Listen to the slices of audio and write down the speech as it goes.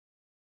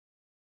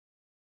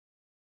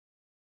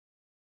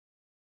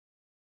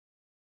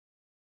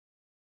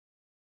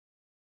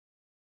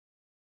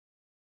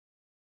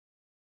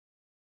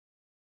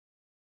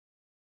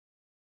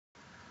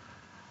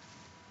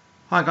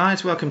Hi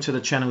guys, welcome to the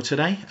channel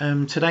today.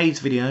 Today's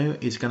video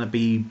is going to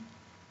be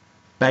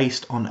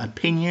based on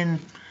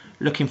opinion,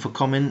 looking for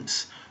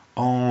comments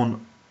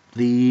on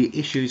the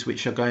issues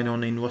which are going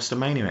on in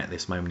Rostermania at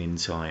this moment in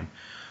time.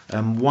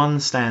 One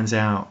stands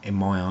out in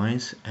my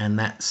eyes, and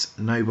that's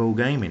Noble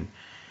Gaming,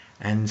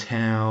 and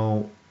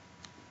how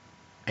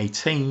a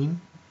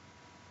team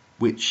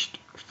which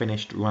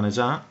finished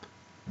runners-up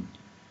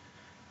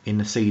in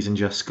the season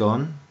just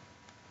gone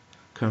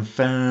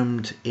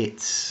confirmed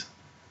its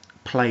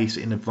place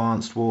in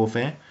Advanced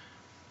Warfare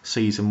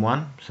Season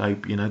 1, so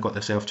got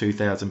themselves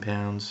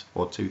 £2,000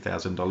 or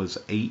 $2,000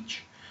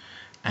 each,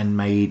 and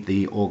made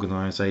the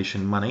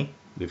organisation money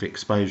with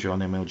exposure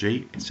on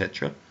MLG,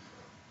 etc.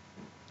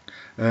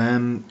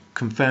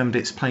 Confirmed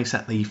its place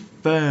at the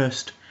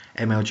first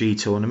MLG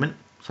tournament,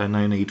 so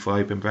no need for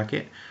open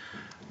bracket.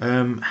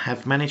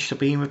 Have managed to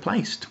be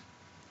replaced.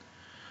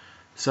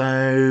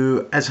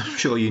 So, as I'm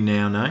sure you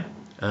now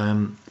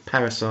know,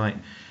 Parasite,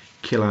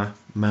 Killa,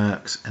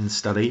 Mirx and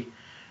Study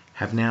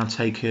have now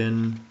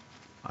taken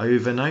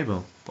over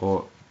Noble,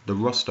 or the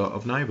roster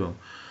of Noble.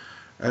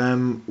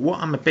 What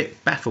I'm a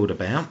bit baffled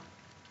about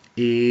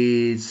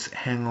is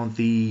how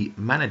the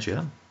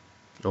manager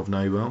of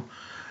Noble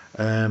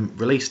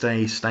released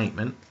a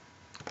statement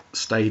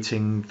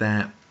stating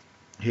that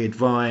he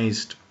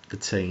advised the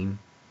team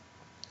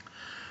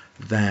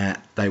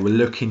that they were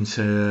looking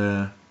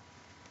to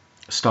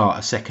start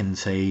a second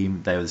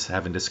team. They was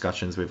having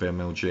discussions with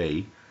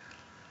MLG,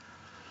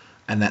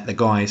 and that the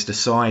guys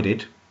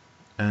decided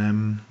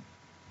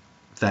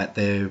that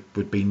there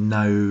would be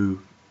no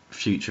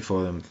future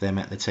for them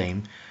at the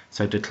team,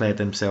 so declared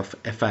themselves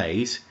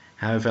FAs.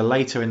 However,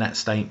 later in that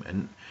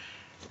statement,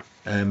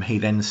 he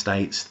then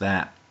states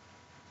that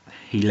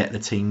he let the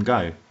team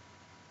go.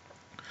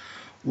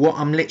 What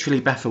I'm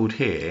literally baffled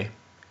here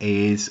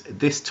is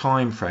this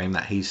time frame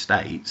that he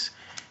states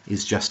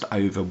is just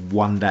over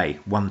 1 day,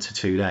 1 to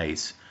 2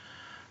 days.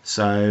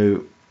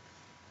 So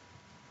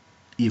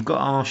you've got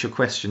to ask your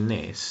question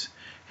this: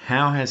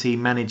 how has he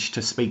managed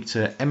to speak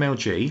to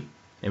MLG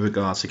in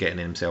regards to getting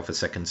himself a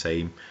second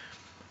team?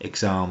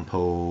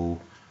 Example,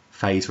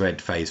 FaZe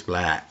Red, FaZe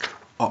Black,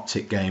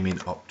 Optic Gaming,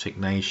 Optic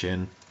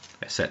Nation,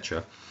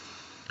 etc.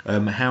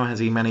 How has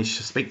he managed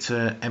to speak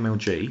to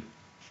MLG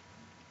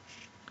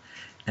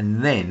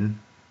and then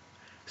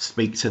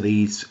speak to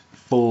these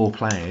 4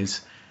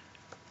 players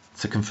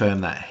to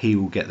confirm that he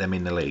will get them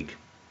in the league?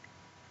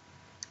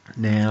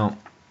 Now,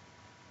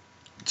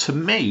 to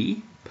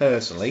me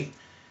personally,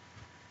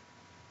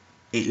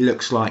 it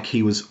looks like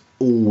he was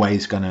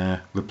always going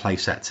to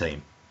replace that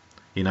team.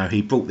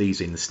 He brought these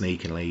in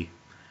sneakily,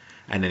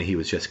 and then he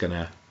was just going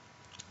to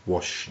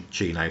wash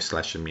Chino,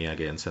 Slash and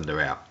Myagi and send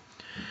her out.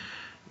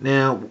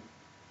 Now,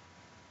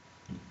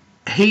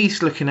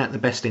 he's looking at the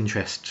best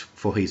interest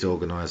for his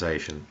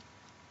organisation.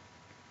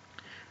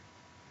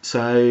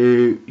 So,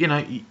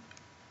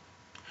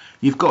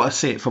 you've got to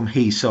see it from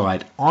his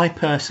side. I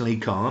personally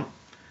can't.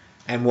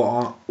 And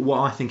what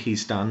I think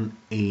he's done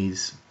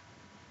is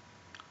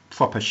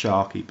proper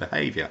sharky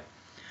behaviour.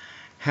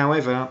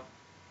 However,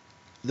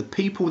 the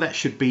people that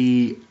should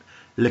be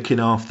looking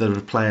after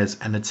the players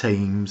and the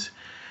teams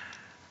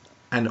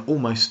and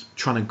almost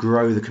trying to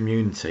grow the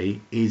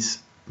community is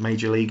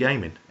Major League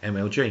Gaming,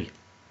 MLG.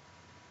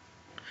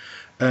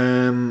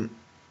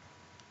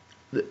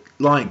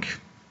 Like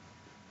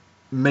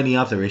many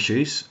other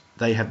issues,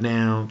 they have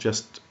now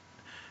just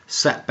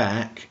sat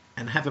back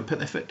and haven't put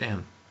their foot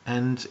down,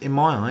 and in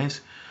my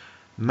eyes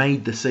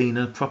made the scene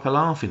a proper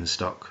laughing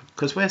stock.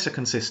 Because where's the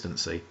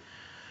consistency?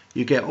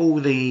 You get all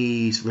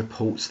these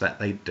reports that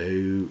they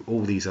do,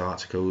 all these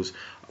articles,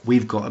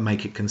 we've got to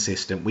make it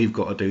consistent, we've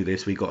got to do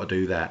this, we've got to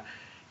do that,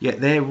 yet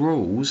their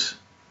rules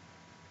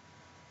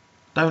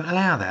don't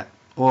allow that,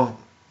 or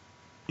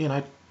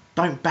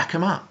don't back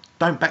them up,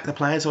 don't back the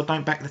players, or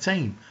don't back the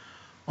team.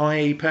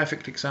 A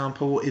perfect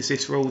example is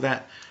this rule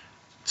that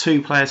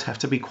 2 players have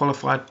to be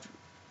qualified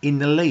in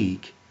the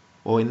league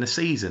or in the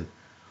season.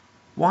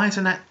 Why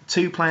isn't that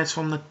 2 players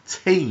from the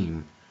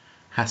team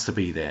has to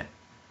be there?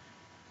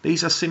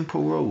 These are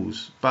simple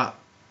rules, but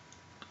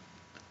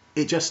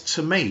it just,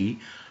 to me,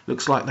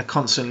 looks like they're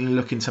constantly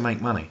looking to make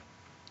money.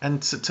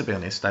 And to be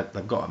honest,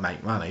 they've got to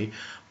make money,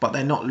 but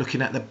they're not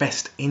looking at the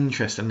best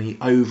interest and the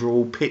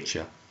overall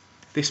picture.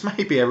 This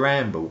may be a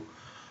ramble,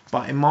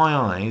 but in my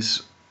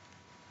eyes,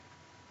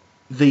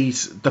 the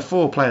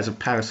 4 players of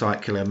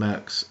Parasite, Killa,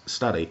 Mirx,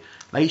 Study,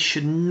 they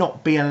should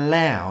not be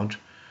allowed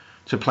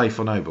to play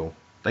for Noble.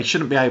 They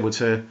shouldn't be able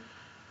to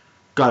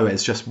go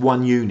as just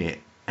one unit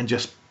and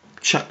just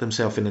chuck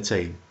themselves in the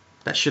team.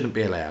 That shouldn't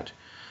be allowed.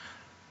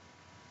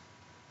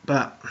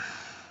 But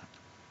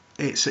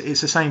it's the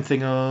same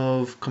thing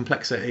of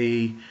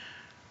complexity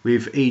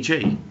with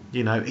EG.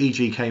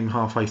 EG came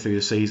halfway through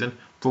the season,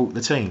 brought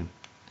the team.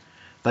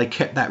 They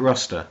kept that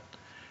roster.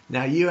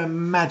 Now you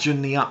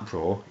imagine the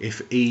uproar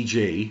if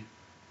EG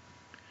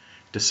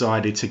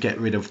decided to get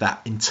rid of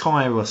that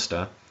entire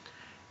roster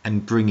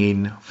and bring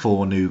in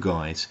 4 new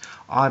guys.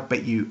 I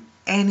bet you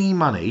any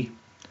money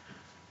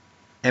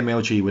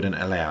MLG wouldn't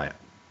allow it.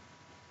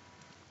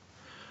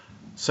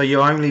 So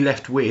you're only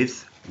left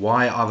with,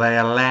 why are they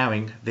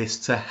allowing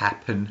this to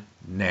happen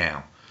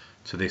now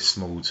to this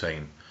small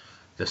team?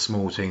 The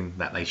small team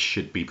that they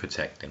should be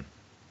protecting.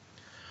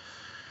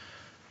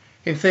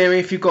 In theory,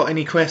 if you've got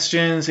any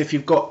questions, if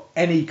you've got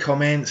any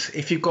comments,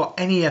 if you've got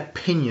any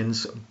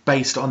opinions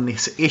based on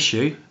this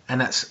issue,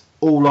 and that's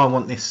all I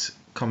want this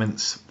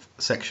comments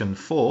section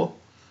for,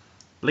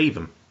 leave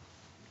them.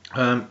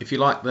 If you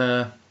like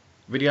the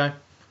video,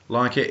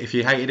 like it. If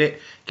you hated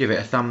it, give it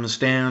a thumbs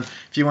down.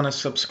 If you want to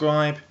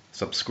subscribe,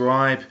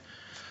 subscribe.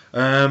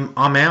 I'm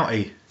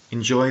outie.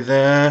 Enjoy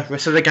the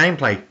rest of the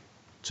gameplay.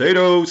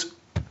 Toodles!